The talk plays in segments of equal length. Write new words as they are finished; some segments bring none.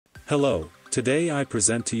Hello, today I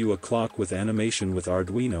present to you a clock with animation with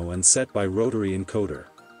Arduino and set by Rotary Encoder.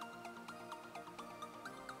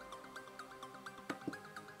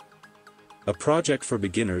 A project for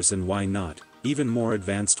beginners and why not, even more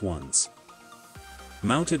advanced ones.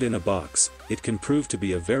 Mounted in a box, it can prove to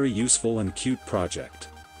be a very useful and cute project.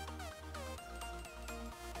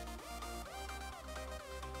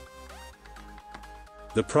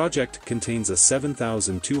 The project contains a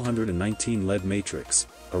 7219 LED matrix,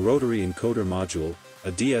 a Rotary Encoder module,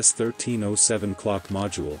 a DS1307 clock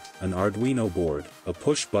module, an Arduino board, a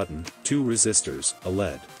push button, 2 resistors, a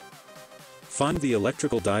LED. Find the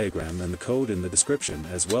electrical diagram and the code in the description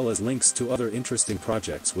as well as links to other interesting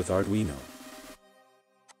projects with Arduino.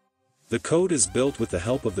 The code is built with the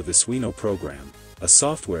help of the Arduino program, a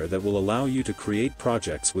software that will allow you to create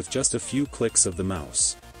projects with just a few clicks of the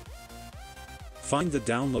mouse. Find the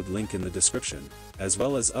download link in the description, as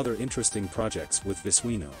well as other interesting projects with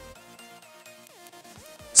Arduino.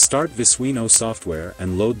 Start Arduino software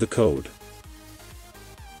and load the code.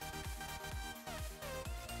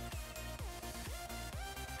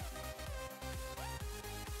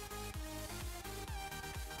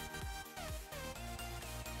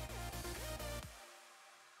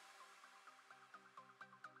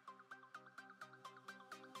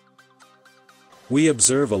 We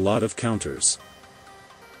observe a lot of counters.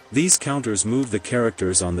 These counters move the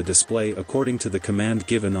characters on the display according to the command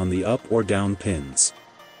given on the up or down pins.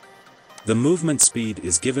 The movement speed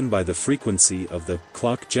is given by the frequency of the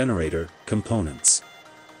clock generator components.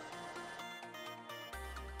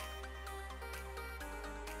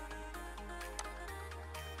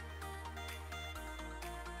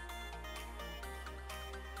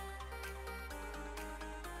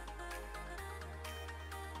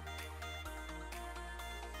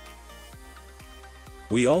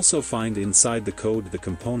 We also find inside the code the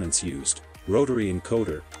components used: Rotary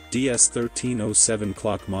Encoder, DS1307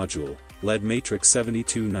 clock module, LED matrix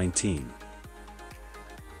 7219.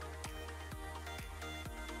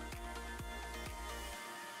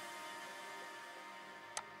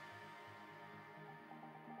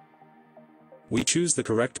 We choose the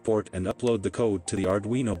correct port and upload the code to the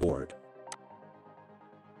Arduino board.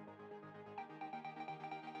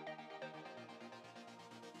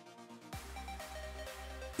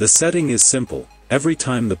 The setting is simple. Every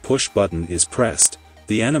time the push button is pressed,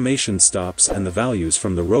 the animation stops and the values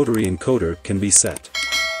from the Rotary Encoder can be set.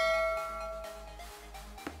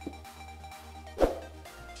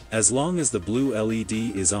 As long as the blue LED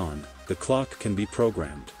is on, the clock can be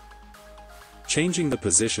programmed. Changing the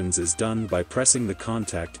positions is done by pressing the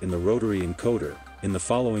contact in the Rotary Encoder, in the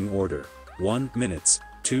following order: 1 minutes,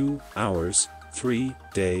 2 hours, 3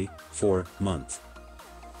 day, 4 month.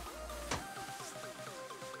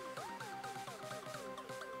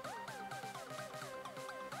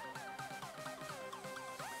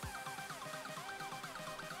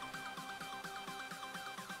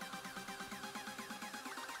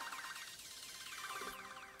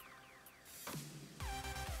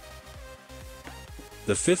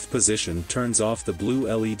 The 5th position turns off the blue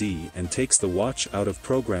LED and takes the watch out of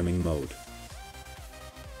programming mode.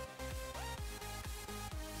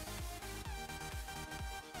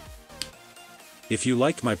 If you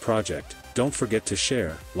liked my project, don't forget to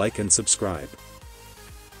share, like and subscribe.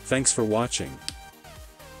 Thanks for watching.